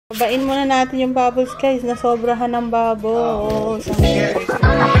Babain muna natin yung bubbles guys. Nasobrahan ng bubbles.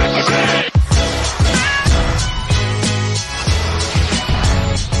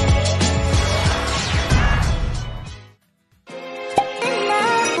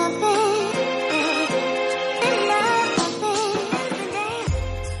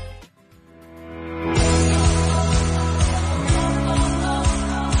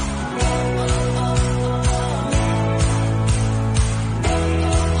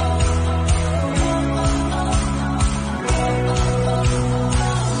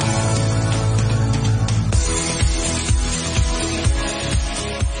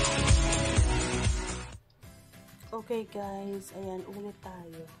 Okay guys, ayan, ulit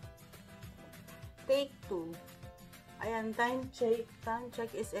tayo. Take 2. Ayan, time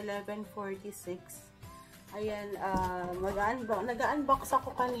check is 11:46. Ayan, nag-unbox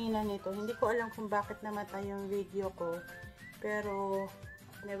ako kanina nito. Hindi ko alam kung bakit namatay yung video ko. Pero,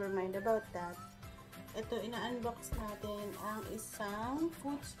 never mind about that. Ito, ina-unbox natin ang isang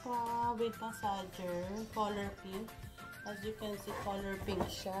FOOTSPA with massager, color pink. As you can see, color pink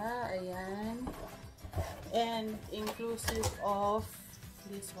siya. Ayan. And inclusive of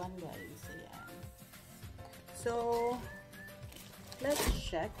this one guys. Ayan. So, let's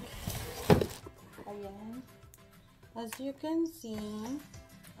check. Ayan. As you can see,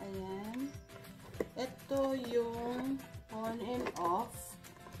 ayan. Ito yung on and off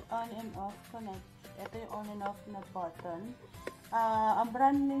connect. Ito yung on and off na button. Ang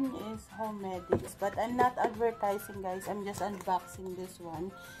brand name is HOMEDEMICS, but I'm not advertising guys, I'm just unboxing this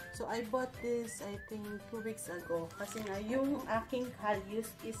one. So I bought this I think 2 weeks ago kasi nga yung aking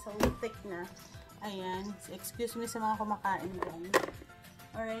kalyus is so thick na. Ayan, so excuse me sa mga kumakain dyan.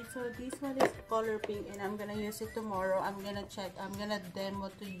 Alright, so this one is color pink and I'm gonna use it tomorrow. I'm gonna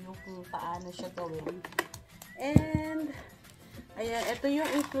demo to you kung paano siya gawin. And ayan, ito yung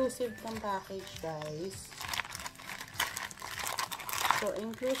inclusive ng package guys. So,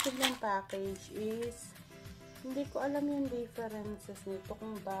 inclusive ng package is, hindi ko alam yung differences nito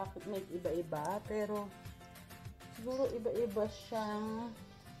kung bakit may iba-iba, pero siguro iba-iba siyang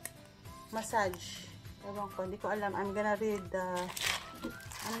massage. Ewan ko, hindi ko alam. I'm gonna read the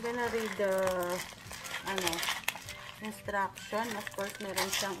instruction. Of course,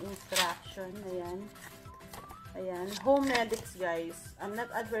 meron siyang instruction. Ayan. Ayan. HOMEDEMICS guys. I'm not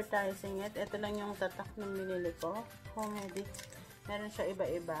advertising it. Ito lang yung tatak ng binili ko. HOMEDEMICS. Meron siya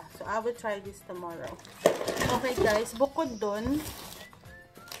iba-iba. So, I will try this tomorrow. Okay, guys. Bukod dun,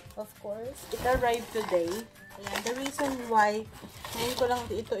 of course, it arrived today. Ayan. The reason why, ngayon ko lang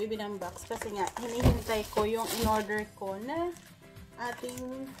ito ibinunbox kasi nga, hinihintay ko yung in-order ko na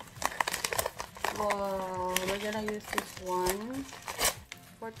ating, we're gonna use this one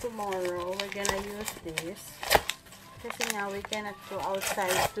for tomorrow. We're gonna use this. Kasi nga, we cannot go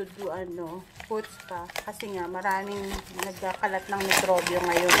outside to do FOOTSPA. Kasi nga, maraming nagkakalat ng mikrobyo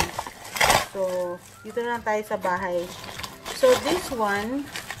ngayon. So, dito na lang tayo sa bahay. So, this one,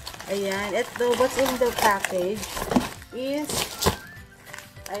 ayan, ito, what's in the package is,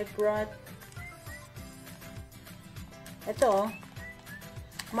 I brought, ito,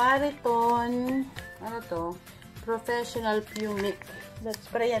 Mariton, ano to, Professional Pumic. Let's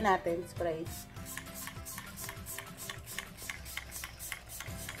sprayan natin, spray.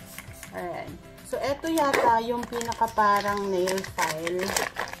 Ayan. So, ito yata yung pinaka parang nail file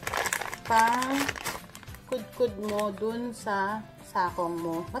pang kudkud mo dun sa sakong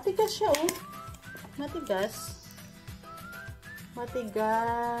mo. Matigas siya, oh. Matigas.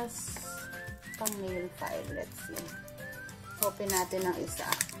 Matigas pang nail file. Let's see. Open natin ang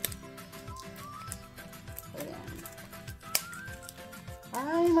isa. Ayan.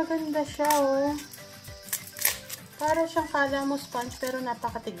 Ay, maganda siya, oh. Para siyang kala mo sponge pero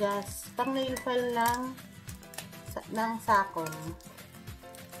napakatigas. Pang nail file ng sakong.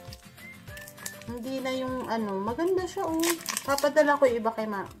 Hindi na yung maganda siya oh. Papadala ko kay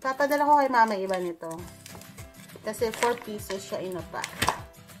mama iba nito. Kasi 4 pieces siya inupa.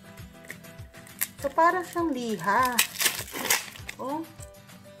 So para siyang liha. Oh.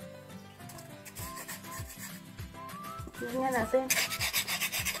 Tingnan natin.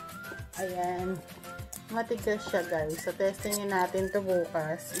 Ayan. Matigas siya guys. So, testingin natin to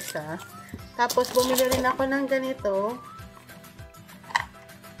bukas. Isa. Tapos, bumili rin ako ng ganito.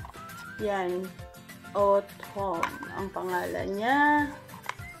 Yan. Home. Ang pangalan niya.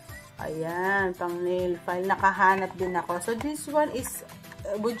 Ayan. Pang nail file. Nakahanap din ako. So, this one is,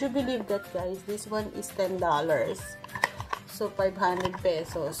 would you believe that guys? This one is $10. So, 500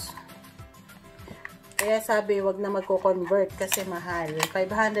 pesos. Kaya sabi, wag na magko-convert kasi mahal.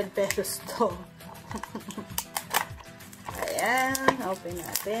 500 pesos to. Ayan. open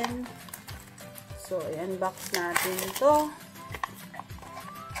natin. So, i-unbox natin ito.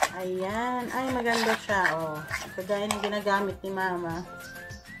 Ayan. Ay, maganda siya, oh. Kagaya ng ginagamit ni Mama.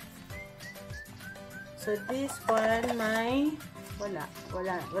 So, this one, may wala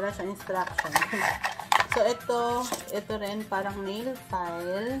siyang instruction. So, ito rin parang nail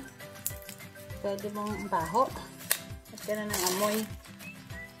file. Pwede mong baho. At kaya ng amoy.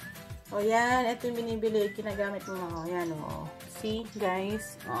 O, yan. Ito yung binibili. Kinagamit mo. O, yan, o. See,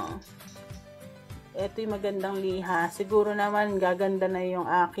 guys? O. Ito yung magandang liha. Siguro naman, gaganda na yung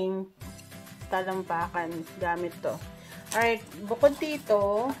aking talampakan gamit to. Alright, bukod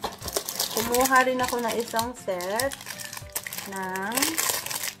dito, kumuha rin ako na isang set ng,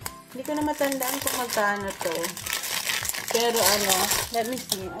 hindi ko na matandaan kung magkano to. Pero ano, let me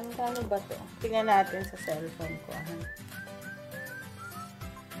see, ano ba to? Tingnan natin sa cellphone ko.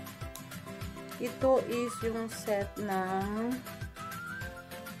 Ito is yung set ng,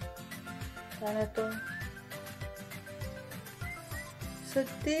 ano to? So,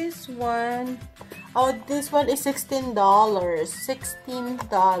 this one, oh, this one is $16. $16.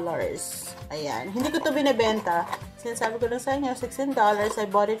 Ayan. Hindi ko to binibenta. Sinasabi ko lang sa inyo, $16. I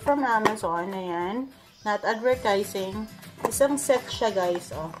bought it from Amazon. Ayan. Not advertising. Isang set siya,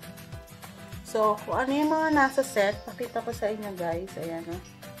 guys. Oh. So, kung ano yung mga nasa set, pakita ko sa inyo, guys. Ayan, oh.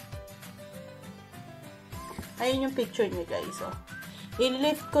 Ayan yung picture niya, guys, oh.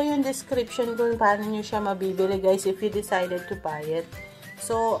 I-lift ko yung description kung paano nyo siya mabibili, guys, if you decided to buy it.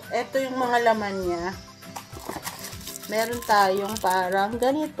 So, eto yung mga laman niya. Meron tayong parang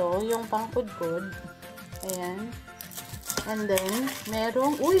ganito, yung pangkudkod. Ayan. And then,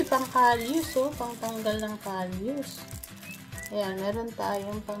 merong, uy, pang-calyus, oh, pang-tanggal ng calyus. Ayan, meron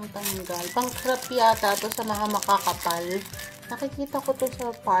tayong pang-tanggal. Pang-crap yata to sa mga makakapal. Nakikita ko to sa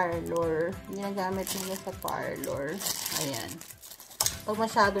parlor. Ginagamit nila sa parlor. Ayan. Pag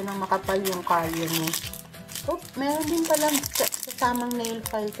masyado nang makapal yung kalyo mo. Oh, meron din palang kasamang nail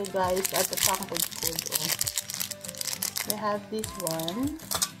file to, guys. At pangkudkod, oh. We have this one.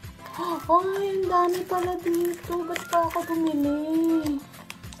 Oh, ang dami pala dito. Ba't pa ako bumili?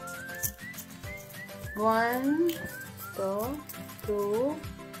 1, 2,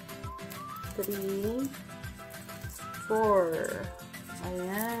 3, 4.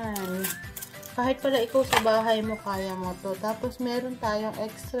 Ayan. Kahit pala ikaw sa bahay mo, kaya mo to. Tapos, meron tayong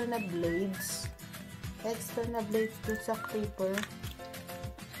extra na blades. Extra na blades to sa clipper.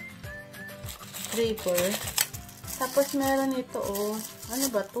 Tapos, meron ito, oh. Ano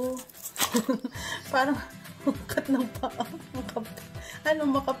ba to? Parang, kat ng paa.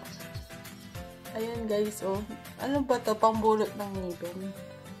 Ano, Ayan, guys, oh. Ano ba to? Pambulot ng ngipin.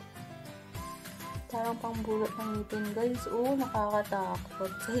 Parang pambulot ng ngipin, guys. Oh,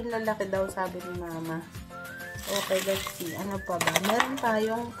 nakakatakot. Sa hinlalaki daw, sabi ni Mama. Okay, let's see. Ano pa ba? Meron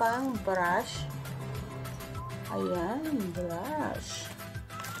tayong pang brush. Ayan, brush.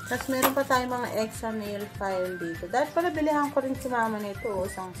 Tapos, meron pa tayong mga extra nail file dito. Dahil pala, bilihan ko rin si Mama nito, oh,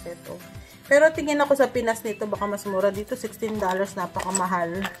 isang set, oh. Pero, tingin ako sa Pinas nito, baka mas mura dito. $16,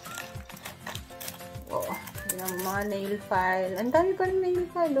 napakamahal. Oh, yung mga nail file. Ang dami pa rin nail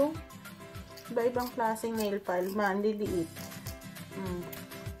file, oh. Iba-ibang klaseng nail file. Liliit.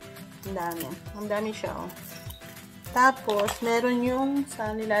 Ang dami. Ang dami siya, oh. Tapos, meron yung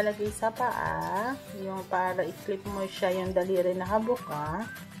sa nilalagay sa paa. Yung para i-clip mo siya yung daliri na habuka.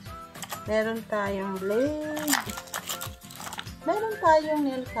 Meron tayong blade. Meron tayong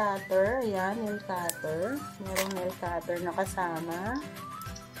nail cutter. Ayan, nail cutter. Merong nail cutter na kasama.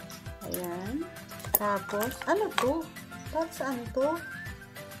 Ayan. Tapos, ano to? Para saan to?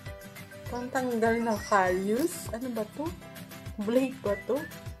 Pantanggal ng calyus. Ano ba to? Blade ba to?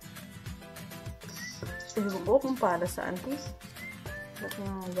 Ewan ko kung para saan to. Ba't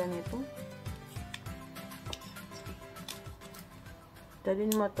yung ganito?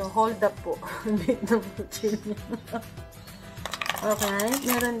 Dalhin mo to. Hold up po. Bit ng puchin niya. Okay.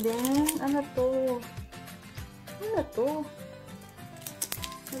 Meron din. Ano to? Ano to?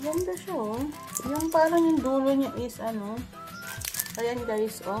 Maganda siya, oh. Yung parang yung dulo niya is ano. Ayan,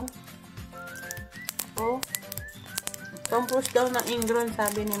 guys, oh. Oh. Pang push down ng ingron,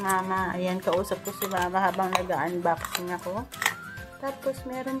 sabi ni Mama. Ayan, kausap ko si Mama habang nag-unboxing ako. Tapos,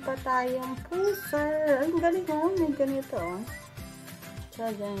 meron pa tayong pusher. Ay, galing, oh. May ganito, oh. So,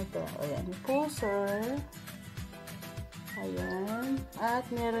 ganito. Ayan, pusher. Ayan. At,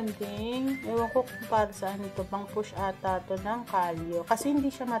 meron ding, ewan ko kung para saan ito. Pang push ata to ng kalyo. Kasi, hindi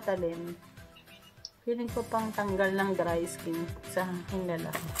siya matalim. Feeling ko pang tanggal ng dry skin sa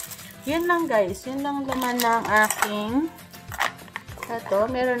hinlalaki. Yun lang, guys. Yun lang laman ng aking ito.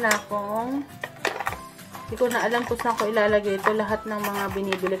 Meron akong Hindi ko na alam kung saan ko ilalagay ito. Lahat ng mga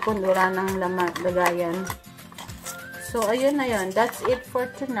binibili ko, wala nang lagayan. So, ayun na yun. That's it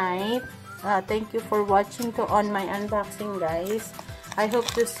for tonight. Thank you for watching on my unboxing, guys. I hope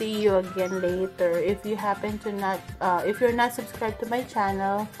to see you again later. If you happen to if you're not subscribed to my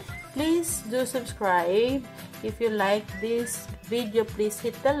channel, please do subscribe. If you like this video, please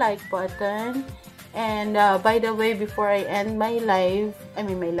hit the like button. And by the way, before I end my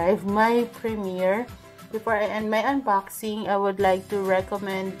premiere, before I end my unboxing, I would like to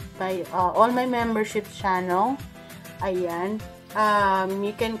recommend all my membership channel. Ayan.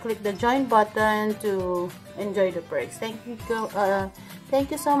 You can click the join button to enjoy the perks. Thank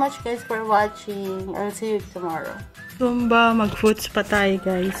you so much, guys, for watching. I'll see you tomorrow. Zumba, mag-foots pa tayo,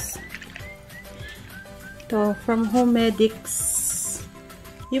 guys. Ito, from HOMEDEMICS.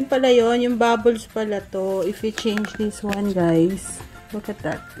 Yung pala yun, yung bubbles pala to. If you change this one, guys, look at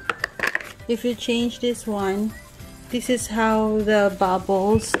that. If you change this one, this is how the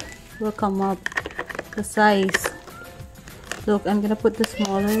bubbles will come up. The size. Look, I'm gonna put the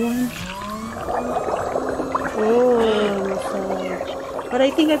smaller one. Oh, massage. But I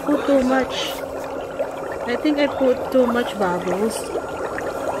think I put too much. I think I put too much bubbles.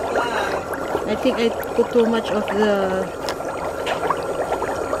 I think I put too much of the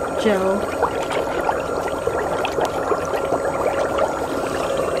gel.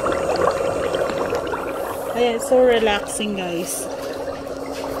 Ayan, it's so relaxing, guys.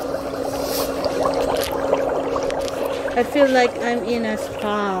 I feel like I'm in a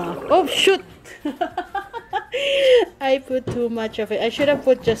spa. Oh, shoot! I put too much of it. I should have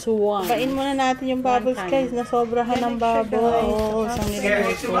put just one. Pain muna natin yung bubbles, guys. Nasobrahan ng bubbles. Ang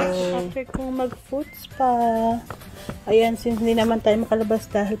nilagay ko. After kong mag-foot spa. Ayan, since hindi naman tayo makalabas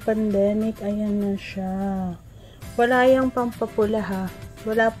dahil pandemic, ayan na siya. Wala yung pampapula, ha.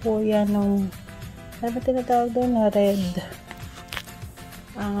 Wala po yan nung, ano ba tinatawag doon na red?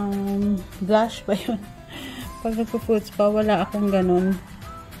 Blush ba yun? Pag nagpo-foot spa, wala akong ganun.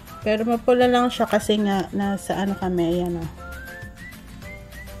 Pero mapula lang siya kasi nga nasa ano kami, ayan o.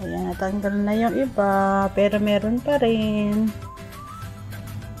 Ayan, natanggal na yung iba. Pero meron pa rin.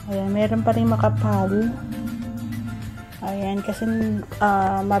 Ayan, meron pa rin makapal. Ayan, kasi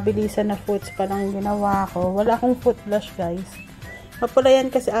mabilisan na foot spa lang yung ginawa ko. Wala akong foot blush, guys. Mapula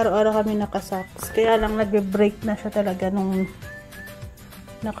yan kasi araw-araw kami nakasocks. Kaya lang nagbe-break na siya talaga nung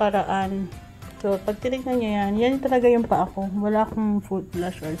nakaraan. So, pag tinignan nyo yan, yan talaga yung paa ko. Wala akong foot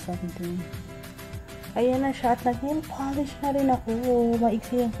blush or something. Ayan na siya. At nag-nail polish na rin ako.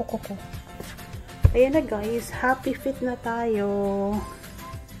 Maiksi yung kuko ko. Ayan na, guys. Happy fit na tayo.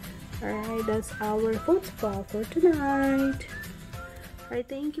 Alright, that's our foot spa for tonight. Alright,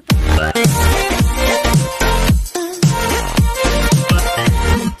 thank you.